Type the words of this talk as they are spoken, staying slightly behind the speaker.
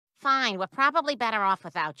Fine, we're probably better off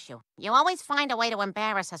without you. You always find a way to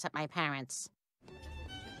embarrass us at my parents'.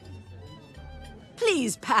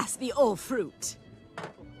 Please pass the all fruit.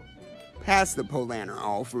 Pass the Polaner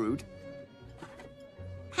all fruit.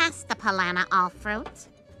 Pass the Polaner all fruit.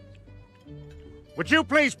 Would you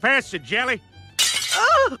please pass the jelly?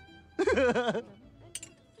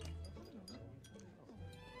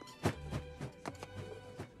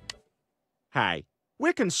 Hi.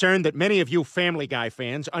 We're concerned that many of you Family Guy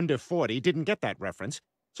fans under 40 didn't get that reference,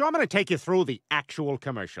 so I'm going to take you through the actual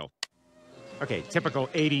commercial. Okay, typical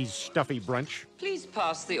 80s stuffy brunch. Please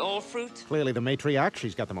pass the all fruit. Clearly the matriarch,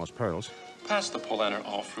 she's got the most pearls. Pass the Polaner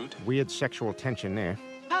all fruit. Weird sexual tension there.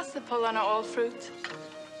 Pass the Polaner all fruit.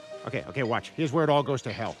 Okay, watch. Here's where it all goes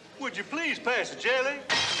to hell. Would you please pass the jelly?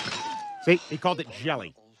 See, he called it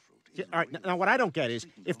jelly. See, all right, now what I don't get is,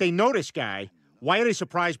 if they know this guy, why are they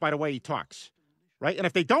surprised by the way he talks? Right? And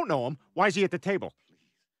if they don't know him, why is he at the table?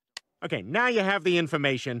 Okay, now you have the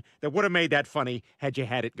information that would have made that funny had you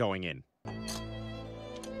had it going in.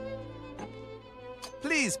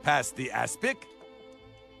 Please pass the aspic.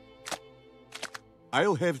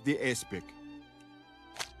 I'll have the aspic.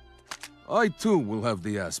 I too will have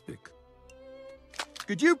the aspic.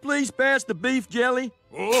 Could you please pass the beef jelly?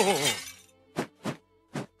 Oh.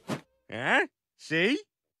 Huh? See?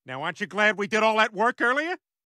 Now aren't you glad we did all that work earlier?